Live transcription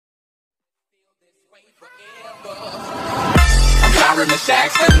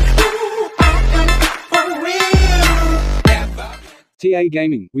TA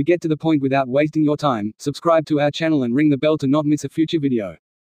Gaming, we get to the point without wasting your time. Subscribe to our channel and ring the bell to not miss a future video.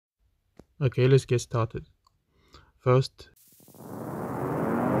 Okay, let's get started. First,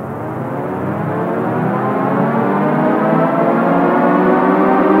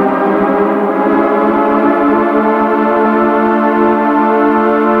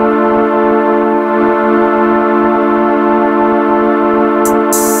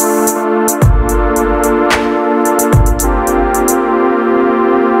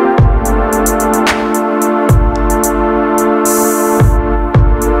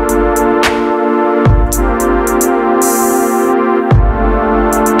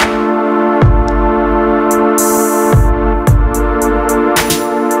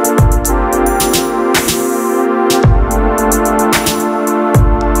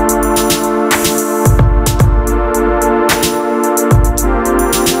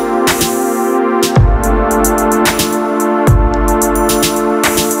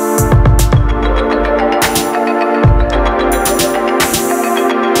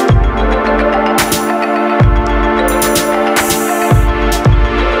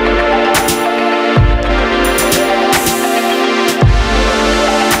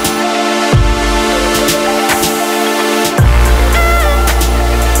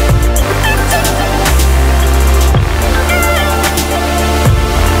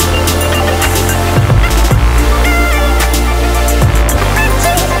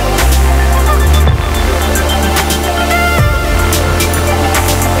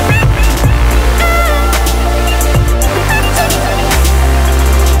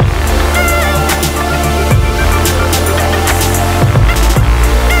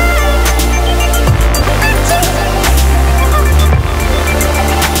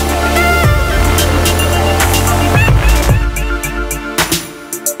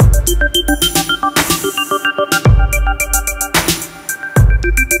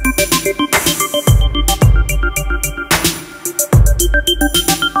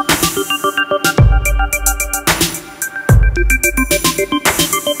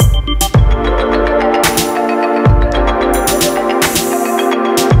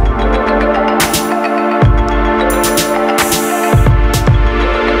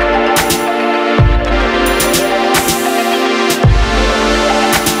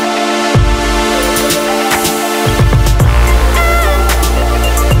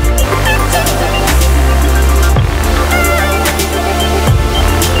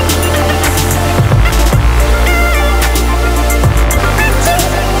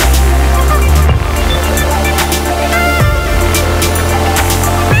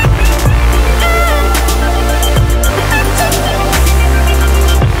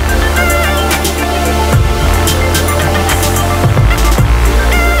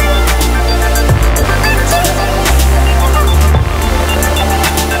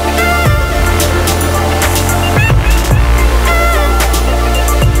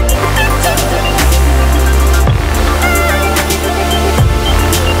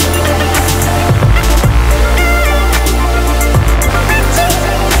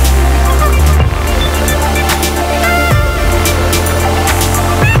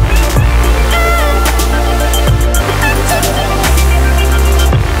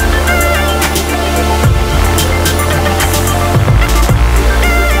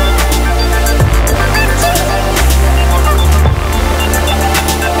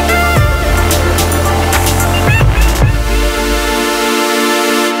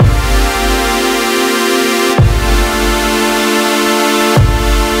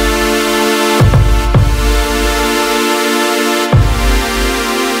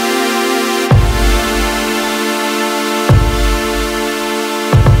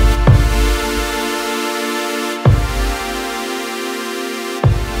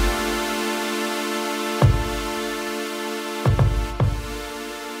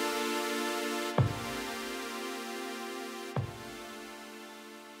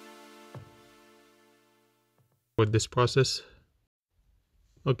 with this process.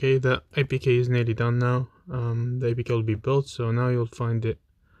 Okay, the APK is nearly done now. The APK will be built, so now you'll find it.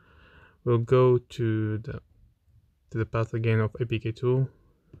 We'll go to the path again of APK tool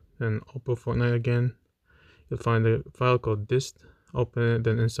and open Fortnite again. You'll find a file called dist. Open it,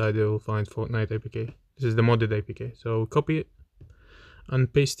 then inside it will find Fortnite APK. This is the modded APK. So copy it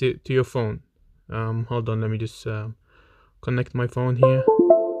and paste it to your phone. Hold on, let me just connect my phone here.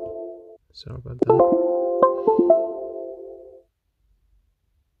 Sorry about that.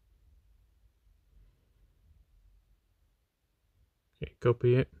 Okay,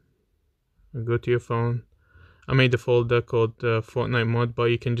 copy it, go to your phone. I made a folder called Fortnite mod, but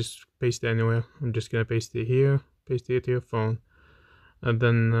you can just paste it anywhere. I'm just gonna paste it here, paste it to your phone, and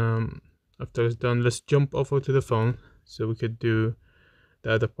then after it's done, let's jump over to the phone so we could do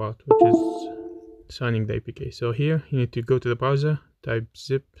the other part, which is signing the APK. So here you need to go to the browser, type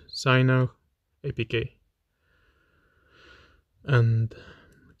zip signer APK, and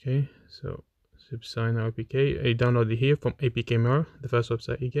okay, so zip signer APK. I download it here from APK Mirror, the first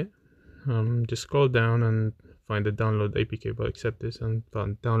website you get. Just scroll down and find the download APK, but accept this and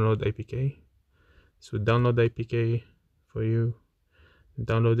find download APK. So download the APK for you,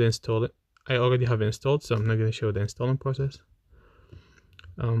 download it, install it. I already have it installed, so I'm not going to show the installing process.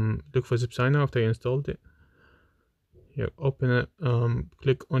 Look for zip signer after you installed it. Here, open it,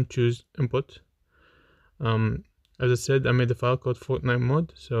 click on choose input. As I said, I made a file called Fortnite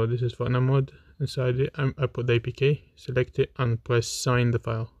mod, so this is Fortnite mod. Inside it, I put the APK, select it, and press sign the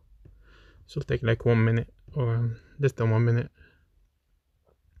file. So it'll take like 1 minute or less than 1 minute.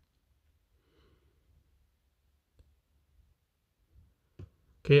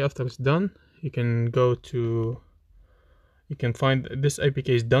 Okay, after it's done, you can find this APK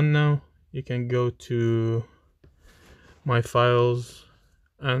is done now. You can go to my files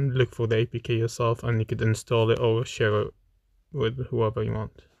and look for the APK yourself, and you could install it or share it with whoever you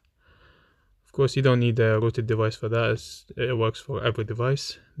want. Of course, you don't need a rooted device for that, it works for every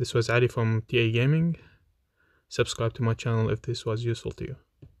device. This was Ali from TA Gaming. Subscribe to my channel if this was useful to you.